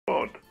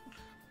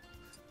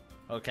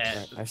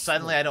Okay. I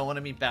Suddenly, I don't want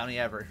to meet Bounty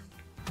ever.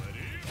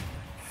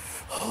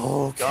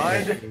 Okay.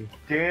 God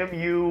damn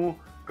you,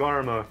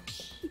 Garma.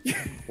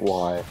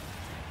 Why?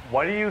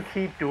 Why do you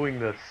keep doing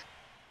this?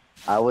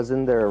 I was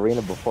in the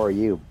arena before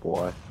you,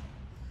 boy.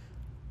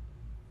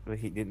 But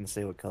he didn't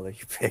say what color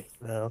you picked,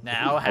 though.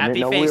 Now, I happy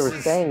didn't know faces. we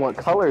were saying what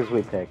colors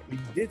we picked. We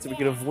did, so we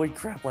could avoid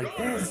crap like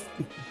this.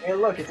 Hey,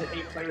 look, it's an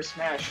 8-player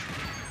Smash.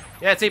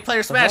 Yeah, it's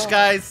 8-player Smash,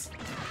 guys.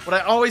 What I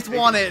always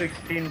wanted.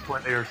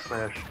 16-player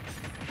Smash.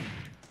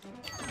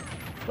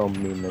 Dumb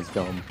meme is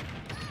dumb.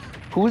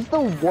 Who's the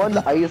one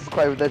ice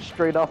climber that's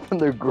straight off from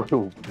their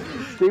group?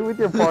 Stay with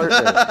your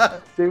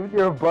partner. Stay with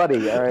your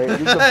buddy, alright?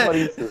 He's a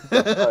funny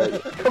system.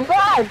 Alright. Come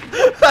back!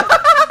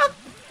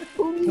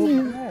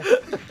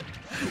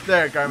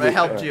 There, Garma, I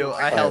helped you.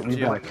 I helped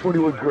you.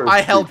 21 Grove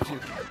I Street. helped you.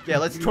 Yeah,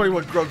 let's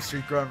 21 Grove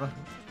Street, Garma.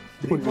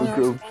 21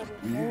 Grove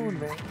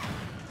Street.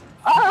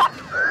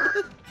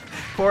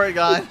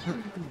 Porygon.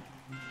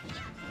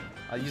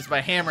 I'll use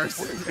my hammers.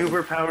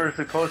 Superpowers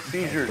that cause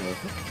seizures.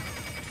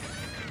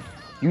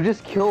 You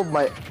just killed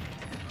my...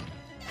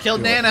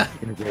 Killed Nana.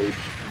 Engage.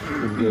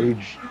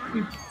 Engage.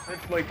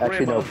 That's my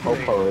Actually, no, grandma's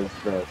name. Popo is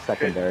the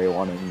secondary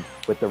one and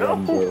with the red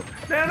and No! blue.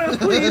 Nana,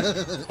 please!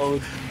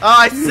 Oh,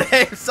 I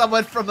saved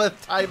someone from a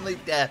timely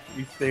death.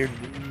 You saved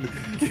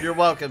me. You're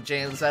welcome,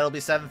 James. That'll be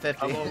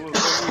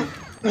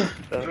 $7.50.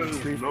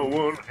 There's no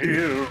one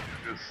here to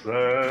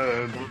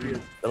decide.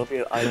 That'll be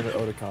an item that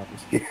Oda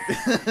copies.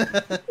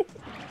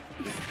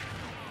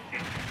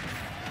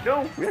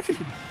 No! We actually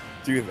could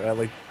do that.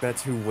 Like,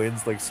 that's who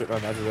wins, like, certain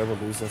amount of whoever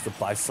loses has to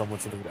buy someone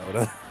something to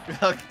Oda.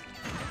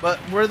 But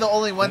we're the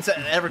only ones that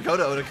ever go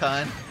to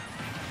Otakon.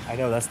 I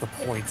know, that's the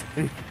point.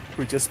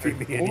 We just beat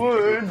the end.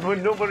 Would, but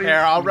nobody. Here,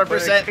 I'll but I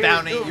represent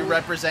can't Bounty. do You it.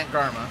 represent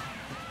Garma.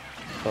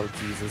 Oh,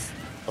 Jesus.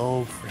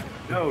 Oh, crap.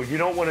 No, you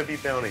don't want to be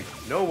Bounty.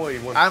 Nobody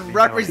wants to I'm be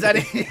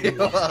representing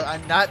you.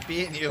 I'm not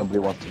being you. Nobody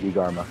wants to be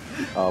Garma.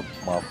 Oh,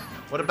 well.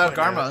 What about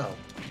Garma?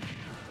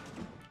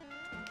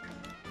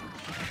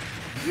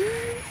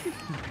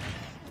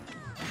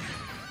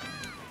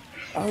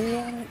 I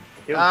want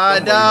it.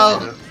 Bounty.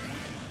 No.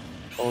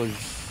 Oh,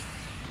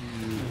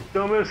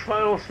 Dumbest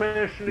final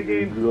smash in the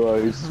game.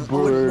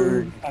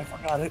 Iceberg. I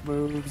forgot it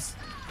moves.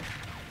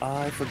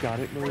 I forgot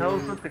it moves.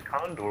 How's with the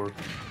Condor?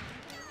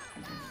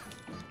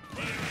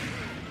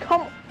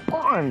 Come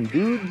on,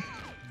 dude.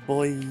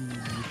 Boy.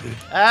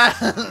 Ah.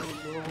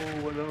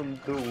 know what I'm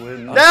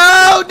doing.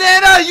 No,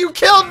 Nana, you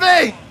killed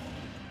me.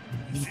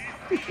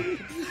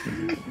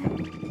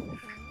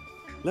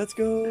 Let's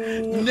go.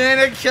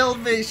 Nana killed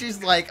me.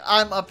 She's like,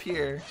 I'm up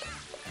here.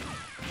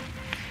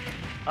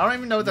 I don't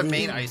even know the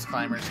main ice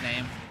climber's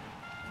name.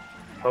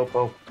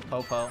 Popo.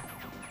 Popo.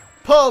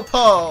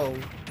 Popo.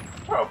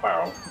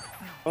 Popo.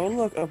 Oh,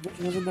 look, a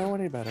bitch doesn't know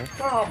any better.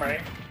 Oh,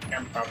 man.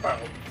 And Popo.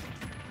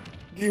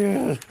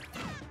 Yeah.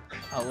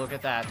 Oh, look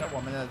at that. That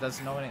woman that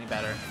doesn't know any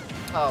better.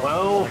 Oh.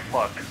 Well,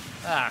 fuck.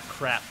 Ah,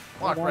 crap.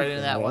 Walk right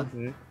into that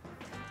one.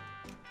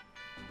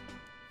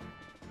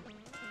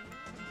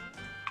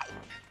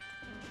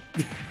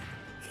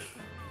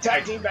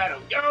 Tag team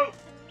battle, yo!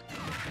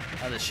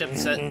 Oh, the ship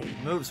set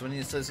moves when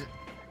you say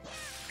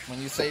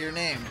your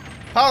name.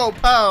 Po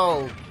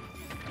po.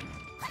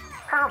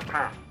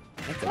 Popo.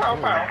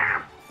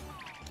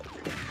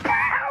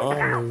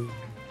 Oh.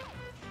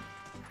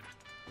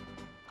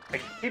 I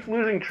keep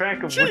losing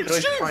track of Jeez, which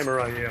ice jeez. climber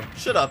I am.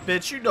 Shut up,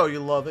 bitch. You know you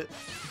love it.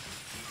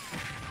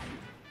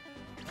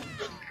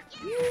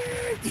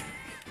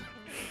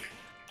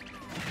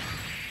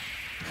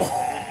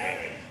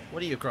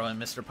 What are you growing,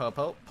 Mr.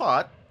 Popo?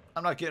 Pot.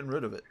 I'm not getting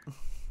rid of it.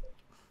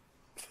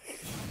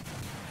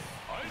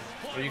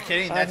 Are you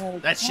kidding?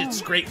 That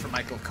shit's great for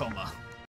my glaucoma.